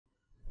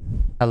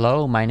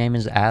Hello, my name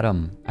is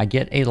Adam. I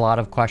get a lot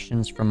of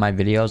questions from my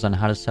videos on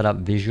how to set up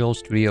Visual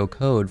Studio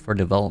Code for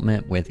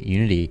development with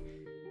Unity.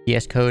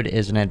 VS Code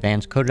is an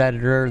advanced code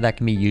editor that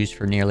can be used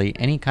for nearly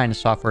any kind of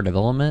software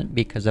development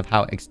because of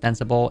how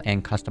extensible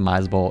and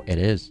customizable it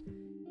is.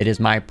 It is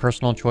my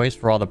personal choice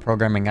for all the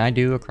programming I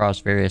do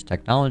across various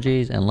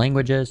technologies and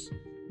languages.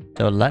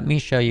 So let me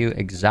show you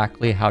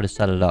exactly how to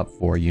set it up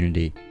for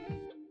Unity.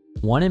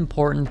 One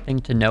important thing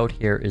to note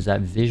here is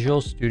that Visual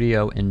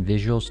Studio and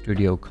Visual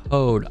Studio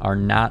Code are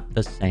not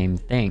the same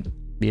thing.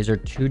 These are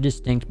two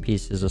distinct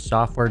pieces of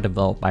software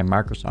developed by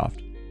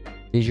Microsoft.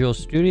 Visual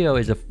Studio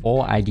is a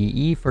full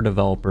IDE for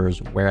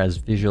developers, whereas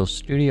Visual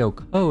Studio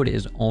Code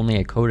is only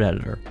a code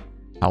editor.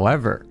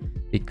 However,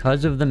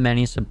 because of the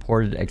many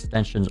supported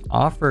extensions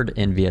offered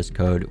in VS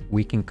Code,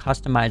 we can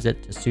customize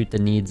it to suit the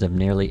needs of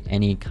nearly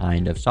any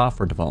kind of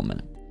software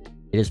development.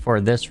 It is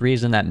for this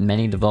reason that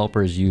many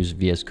developers use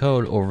VS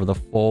Code over the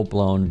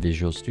full-blown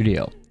Visual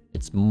Studio.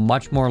 It's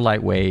much more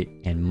lightweight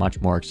and much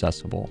more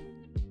accessible.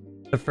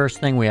 The first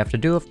thing we have to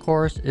do, of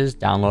course, is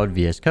download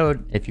VS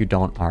Code if you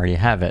don't already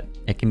have it.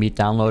 It can be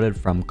downloaded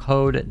from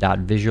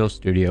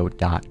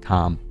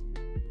code.visualstudio.com.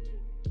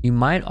 You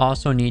might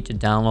also need to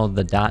download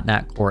the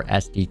 .NET Core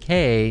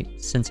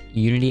SDK since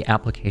Unity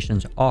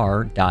applications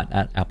are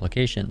 .NET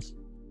applications.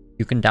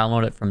 You can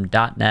download it from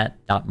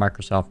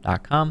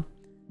 .NET.microsoft.com.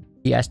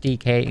 The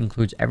SDK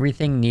includes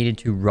everything needed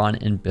to run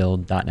and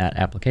build .NET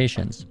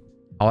applications.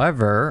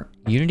 However,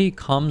 Unity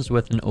comes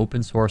with an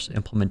open source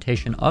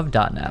implementation of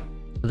 .NET.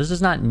 So this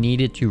is not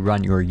needed to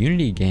run your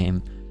Unity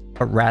game,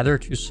 but rather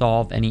to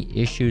solve any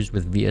issues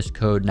with VS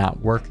Code not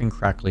working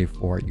correctly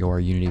for your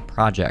Unity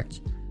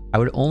project. I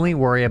would only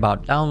worry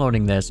about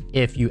downloading this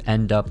if you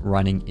end up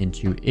running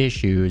into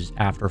issues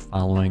after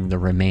following the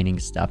remaining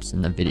steps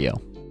in the video.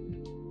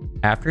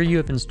 After you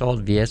have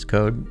installed VS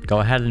Code, go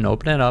ahead and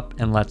open it up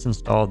and let's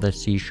install the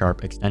C#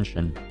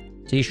 extension.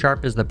 C#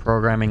 is the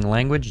programming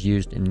language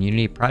used in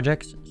Unity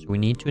projects, so we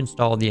need to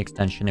install the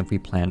extension if we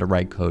plan to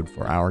write code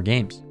for our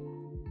games.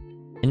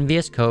 In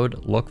VS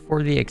Code, look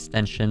for the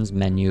extensions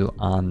menu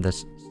on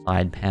this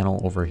side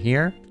panel over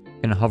here.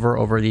 You can hover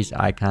over these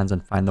icons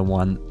and find the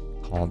one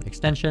called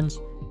extensions.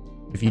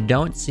 If you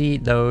don't see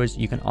those,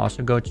 you can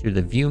also go to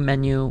the view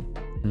menu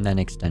and then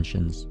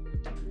extensions.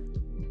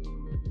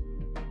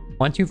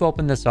 Once you've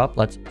opened this up,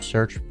 let's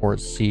search for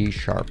C#.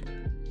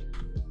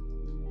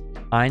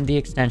 Find the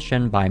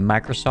extension by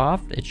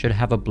Microsoft. It should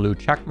have a blue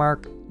check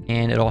mark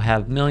and it'll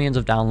have millions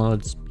of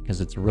downloads because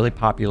it's a really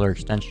popular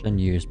extension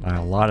used by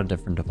a lot of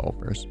different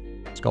developers.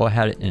 Let's go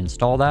ahead and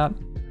install that.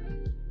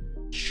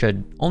 It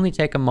should only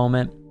take a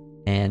moment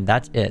and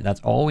that's it.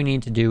 That's all we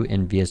need to do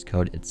in VS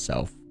Code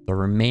itself. The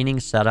remaining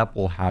setup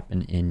will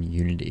happen in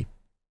Unity.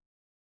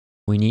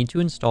 We need to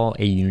install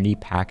a Unity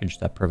package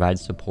that provides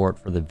support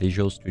for the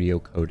Visual Studio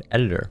Code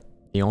editor.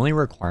 The only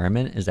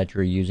requirement is that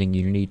you're using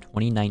Unity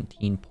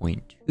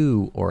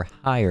 2019.2 or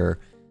higher,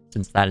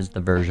 since that is the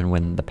version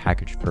when the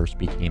package first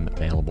became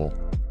available.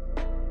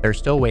 There are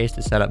still ways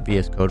to set up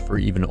VS Code for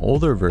even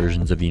older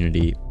versions of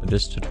Unity, but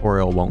this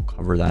tutorial won't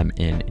cover them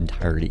in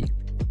entirety.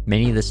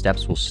 Many of the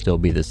steps will still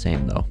be the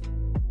same though.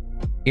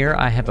 Here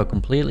I have a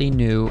completely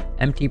new,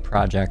 empty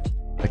project,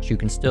 but you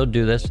can still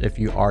do this if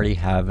you already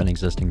have an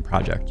existing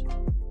project.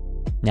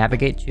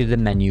 Navigate to the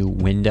menu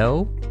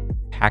Window,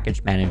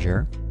 Package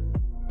Manager.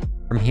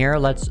 From here,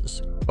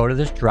 let's go to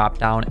this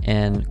drop-down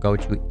and go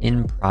to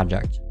In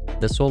Project.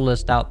 This will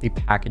list out the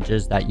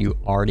packages that you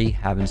already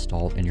have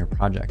installed in your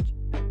project.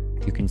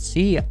 You can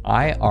see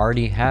I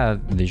already have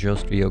Visual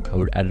Studio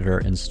Code Editor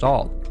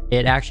installed.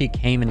 It actually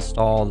came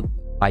installed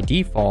by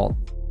default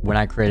when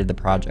I created the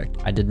project.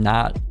 I did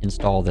not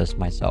install this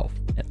myself.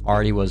 It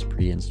already was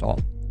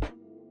pre-installed.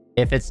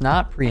 If it's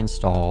not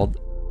pre-installed,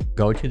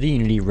 go to the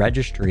Unity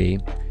registry,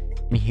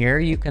 and here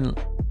you can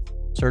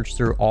search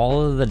through all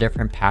of the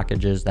different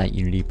packages that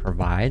Unity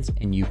provides,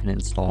 and you can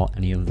install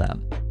any of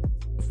them.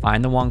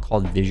 Find the one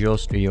called Visual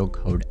Studio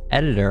Code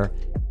Editor,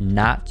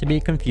 not to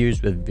be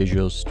confused with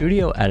Visual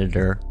Studio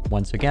Editor.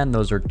 Once again,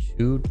 those are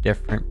two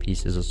different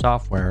pieces of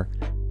software.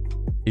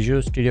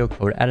 Visual Studio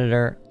Code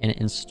Editor, and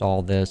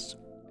install this.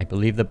 I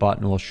believe the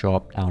button will show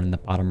up down in the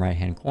bottom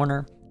right-hand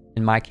corner.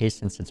 In my case,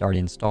 since it's already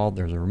installed,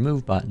 there's a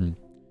remove button.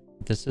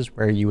 This is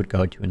where you would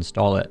go to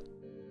install it.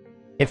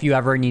 If you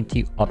ever need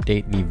to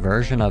update the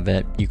version of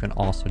it, you can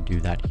also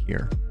do that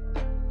here.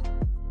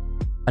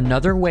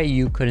 Another way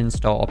you could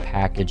install a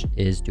package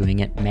is doing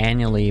it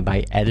manually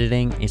by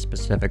editing a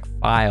specific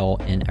file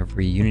in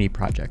every Unity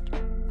project.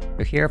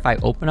 So here, if I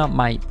open up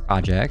my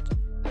project,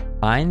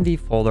 find the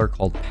folder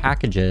called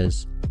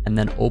Packages, and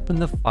then open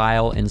the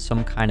file in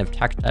some kind of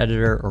text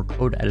editor or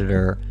code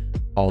editor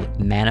called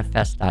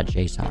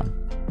manifest.json.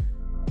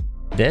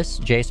 This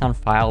JSON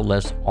file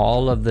lists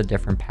all of the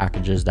different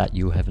packages that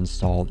you have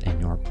installed in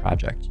your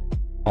project.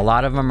 A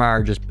lot of them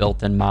are just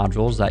built-in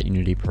modules that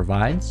Unity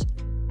provides,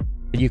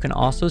 but you can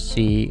also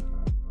see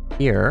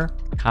here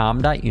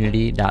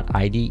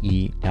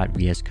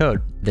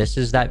com.unity.ide.vscode. This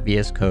is that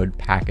VS Code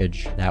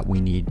package that we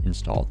need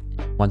installed.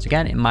 Once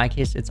again, in my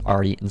case, it's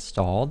already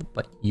installed,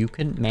 but you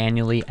can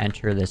manually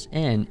enter this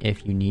in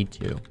if you need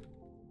to.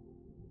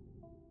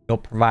 You'll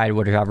provide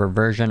whatever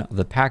version of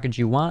the package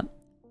you want,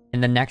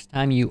 and the next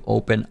time you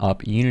open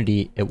up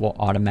Unity, it will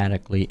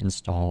automatically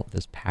install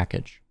this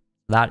package.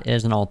 That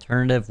is an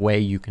alternative way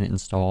you can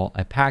install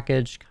a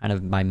package kind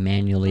of by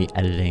manually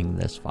editing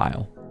this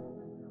file.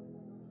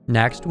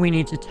 Next, we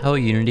need to tell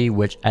Unity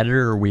which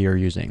editor we are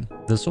using.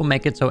 This will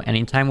make it so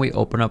anytime we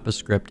open up a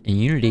script in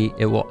Unity,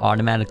 it will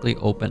automatically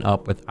open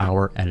up with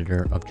our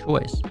editor of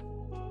choice.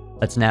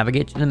 Let's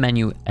navigate to the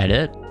menu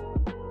Edit,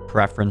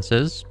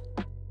 Preferences.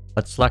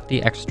 Let's select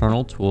the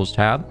External Tools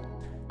tab.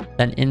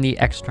 Then in the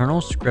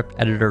External Script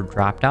Editor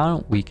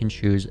dropdown, we can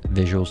choose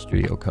Visual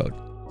Studio Code.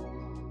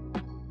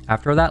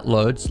 After that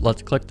loads,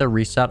 let's click the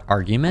Reset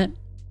Argument,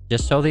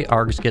 just so the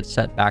args get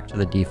set back to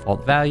the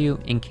default value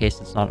in case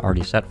it's not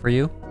already set for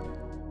you.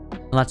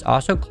 And let's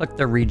also click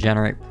the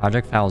Regenerate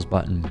Project Files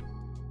button.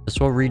 This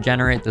will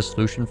regenerate the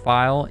solution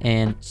file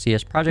and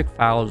CS project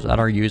files that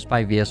are used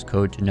by VS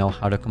Code to know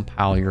how to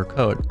compile your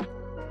code.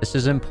 This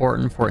is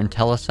important for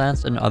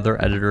IntelliSense and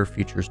other editor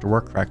features to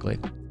work correctly.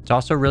 It's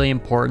also really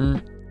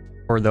important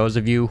for those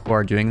of you who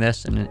are doing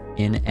this in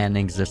an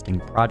existing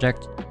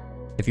project.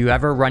 If you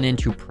ever run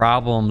into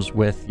problems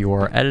with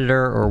your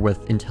editor or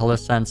with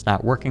IntelliSense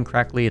not working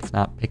correctly, it's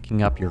not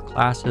picking up your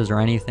classes or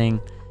anything,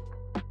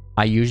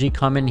 I usually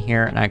come in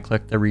here and I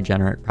click the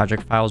Regenerate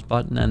Project Files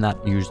button, and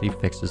that usually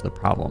fixes the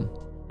problem.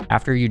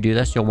 After you do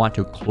this, you'll want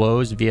to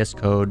close VS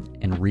Code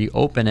and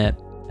reopen it,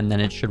 and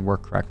then it should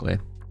work correctly.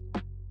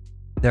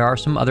 There are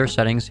some other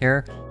settings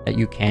here that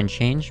you can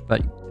change,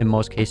 but in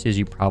most cases,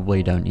 you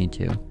probably don't need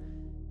to.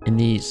 In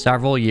the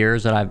several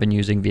years that I've been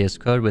using VS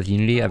Code with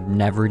Unity, I've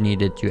never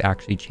needed to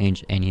actually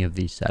change any of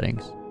these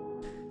settings.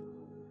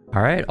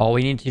 All right, all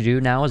we need to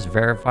do now is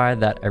verify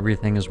that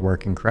everything is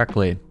working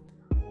correctly.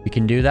 We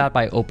can do that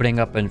by opening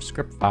up a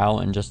script file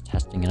and just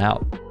testing it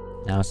out.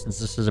 Now, since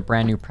this is a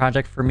brand new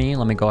project for me,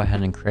 let me go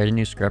ahead and create a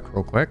new script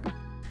real quick.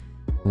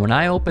 When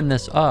I open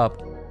this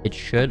up, it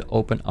should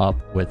open up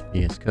with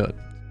VS Code.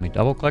 Let me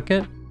double click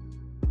it.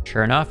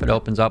 Sure enough, it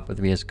opens up with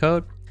VS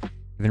Code.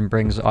 Even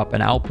brings up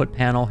an output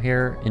panel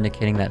here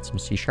indicating that some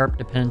C#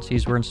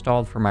 dependencies were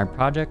installed for my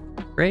project.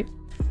 Great.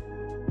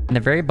 In the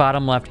very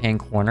bottom left-hand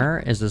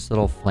corner is this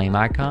little flame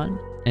icon,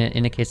 and it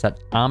indicates that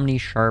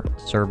OmniSharp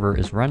server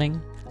is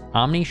running.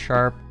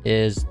 OmniSharp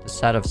is the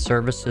set of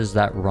services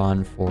that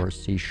run for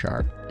C#.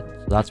 So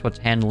that's what's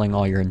handling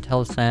all your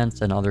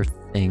IntelliSense and other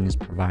things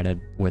provided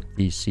with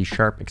the C#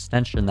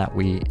 extension that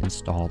we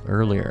installed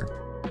earlier.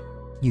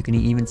 You can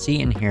even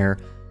see in here,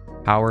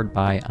 powered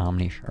by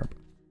OmniSharp.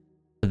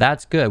 So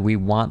that's good. We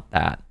want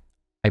that.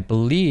 I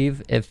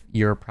believe if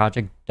your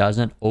project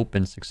doesn't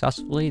open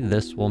successfully,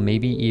 this will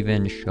maybe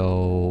even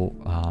show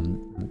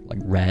like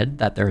red,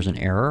 that there's an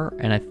error.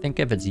 And I think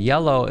if it's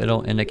yellow,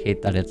 it'll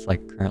indicate that it's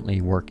like currently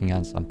working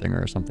on something,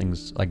 or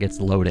something's like it's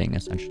loading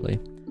essentially.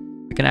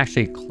 We can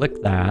actually click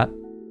that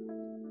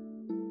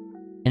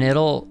and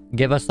it'll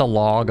give us the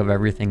log of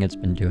everything it's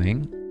been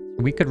doing.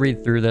 We could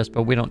read through this,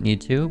 but we don't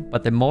need to.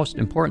 But the most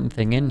important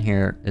thing in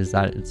here is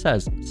that it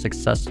says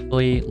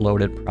successfully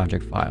loaded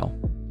project file.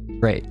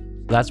 Great.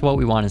 That's what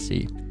we want to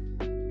see.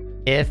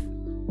 If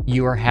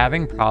you are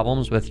having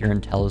problems with your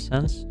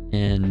IntelliSense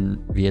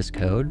in VS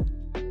Code,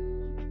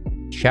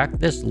 check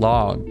this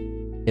log.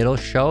 It'll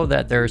show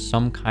that there's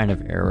some kind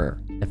of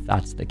error if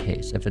that's the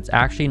case. If it's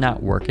actually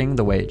not working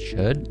the way it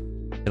should,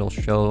 it'll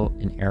show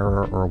an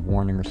error or a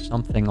warning or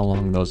something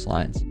along those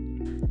lines.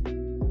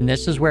 And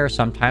this is where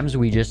sometimes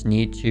we just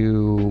need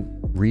to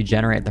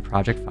regenerate the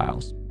project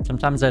files.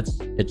 Sometimes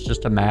it's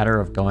just a matter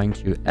of going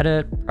to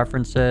Edit,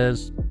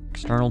 Preferences,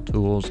 External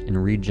Tools,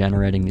 and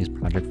regenerating these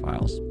project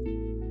files.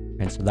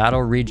 And so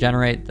that'll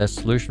regenerate the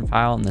solution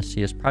file and the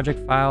CS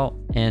project file,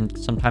 and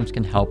sometimes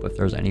can help if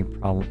there's any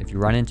problem, if you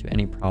run into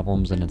any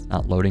problems and it's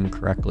not loading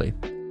correctly.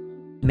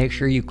 Make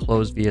sure you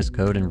close VS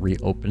Code and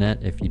reopen it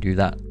if you do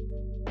that.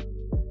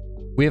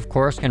 We, of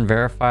course, can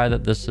verify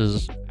that this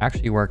is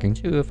actually working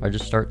too if I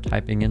just start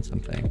typing in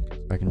something.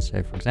 So I can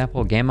say, for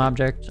example, game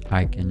object.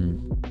 I can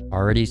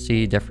already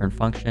see different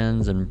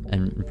functions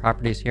and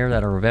properties here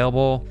that are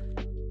available.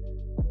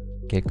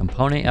 Get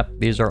component. Yep,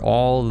 these are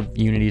all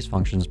Unity's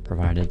functions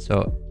provided.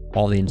 So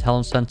all the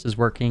IntelliSense is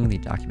working. The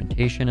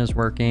documentation is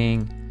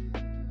working.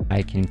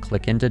 I can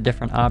click into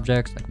different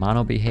objects like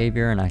mono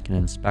behavior, and I can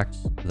inspect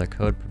the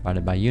code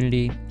provided by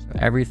Unity. So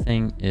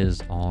everything is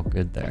all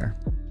good there.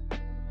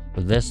 So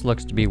this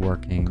looks to be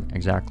working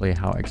exactly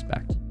how I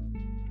expect.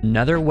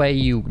 Another way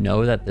you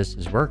know that this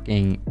is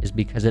working is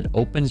because it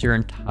opens your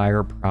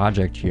entire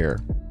project here.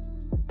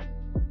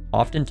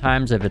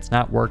 Oftentimes, if it's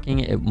not working,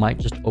 it might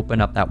just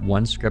open up that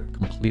one script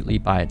completely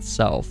by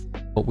itself.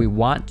 But we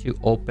want to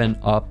open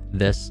up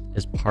this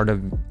as part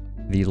of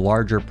the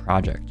larger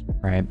project,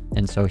 right?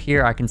 And so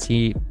here I can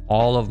see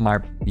all of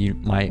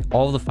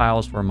all the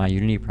files for my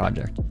Unity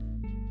project.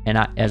 And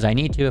as I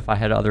need to, if I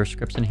had other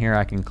scripts in here,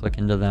 I can click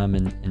into them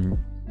and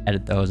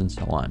edit those and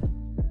so on.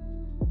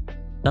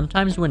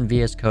 Sometimes when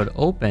VS Code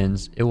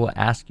opens, it will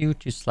ask you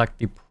to select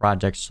the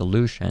project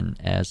solution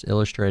as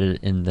illustrated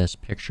in this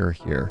picture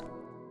here.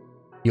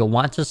 You'll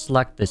want to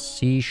select the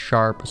C#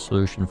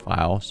 solution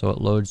file so it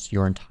loads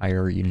your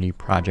entire Unity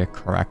project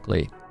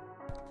correctly.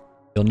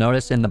 You'll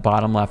notice in the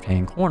bottom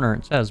left-hand corner,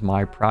 it says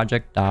my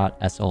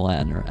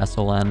project.sln, or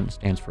SLN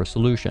stands for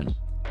solution.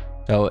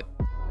 So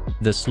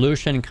the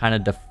solution kind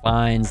of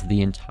defines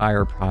the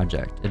entire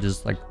project. It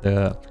is like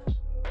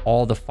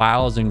all the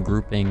files and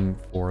grouping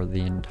for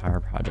the entire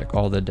project,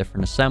 all the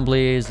different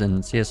assemblies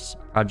and CS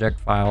project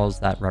files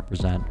that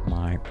represent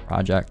my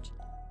project.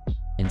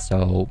 And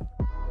so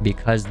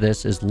because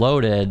this is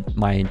loaded,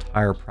 my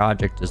entire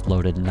project is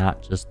loaded,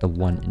 not just the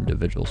one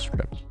individual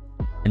script.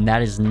 And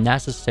that is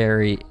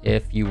necessary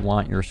if you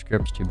want your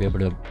scripts to be able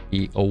to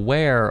be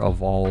aware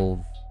of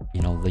all,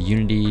 the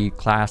Unity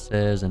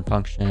classes and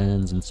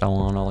functions and so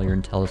on, all your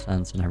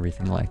IntelliSense and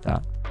everything like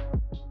that.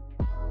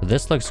 So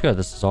this looks good.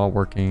 This is all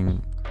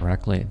working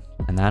correctly.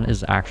 And that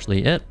is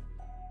actually it.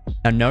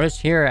 Now notice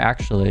here,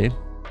 actually,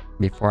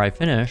 before I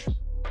finish,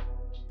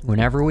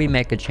 whenever we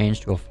make a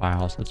change to a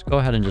file, so let's go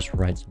ahead and just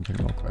write something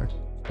real quick.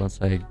 So let's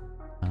say,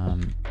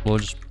 we'll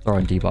just throw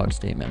a debug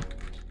statement.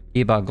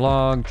 Debug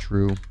log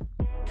true.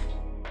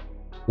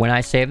 When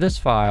I save this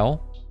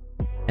file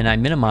and I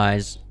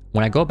minimize,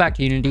 when I go back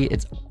to Unity,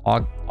 it's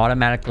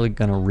automatically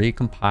going to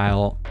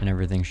recompile and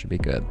everything should be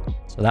good.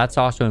 So that's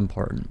also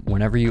important.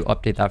 Whenever you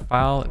update that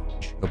file,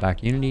 you should go back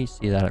to Unity,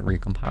 see that it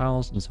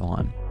recompiles and so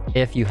on.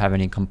 If you have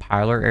any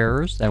compiler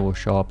errors, that will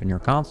show up in your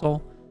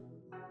console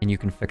and you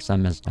can fix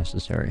them as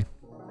necessary.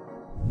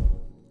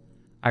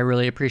 I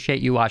really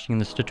appreciate you watching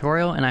this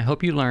tutorial and I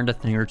hope you learned a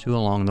thing or two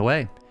along the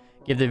way.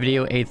 Give the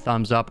video a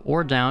thumbs up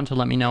or down to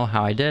let me know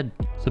how I did.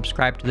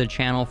 Subscribe to the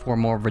channel for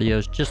more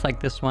videos just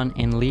like this one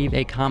and leave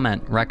a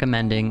comment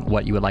recommending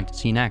what you would like to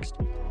see next.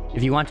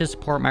 If you want to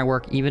support my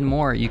work even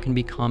more, you can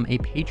become a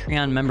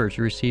Patreon member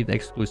to receive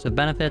exclusive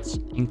benefits,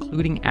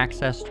 including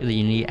access to the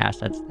Unity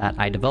assets that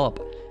I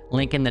develop.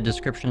 Link in the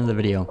description of the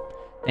video.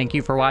 Thank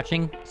you for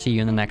watching. See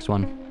you in the next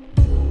one.